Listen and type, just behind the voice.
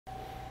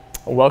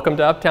Welcome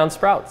to Uptown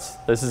Sprouts.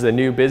 This is a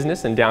new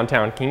business in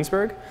downtown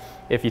Kingsburg.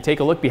 If you take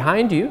a look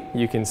behind you,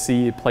 you can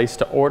see a place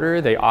to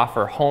order. They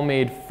offer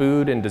homemade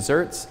food and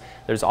desserts.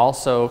 There's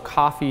also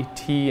coffee,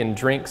 tea, and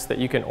drinks that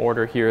you can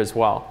order here as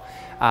well.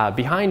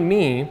 Behind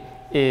me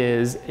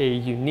is a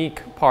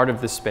unique part of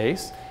the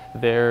space.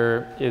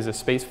 There is a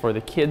space for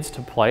the kids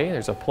to play.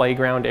 There's a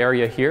playground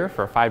area here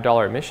for a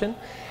 $5 admission.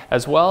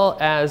 As well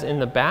as in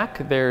the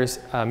back, there's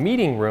a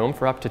meeting room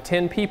for up to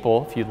 10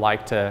 people if you'd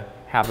like to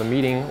have a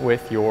meeting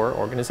with your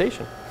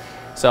organization.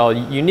 So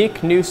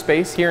unique new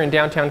space here in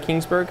downtown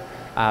Kingsburg.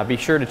 Be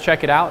sure to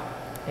check it out,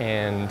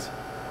 and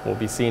we'll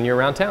be seeing you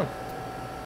around town.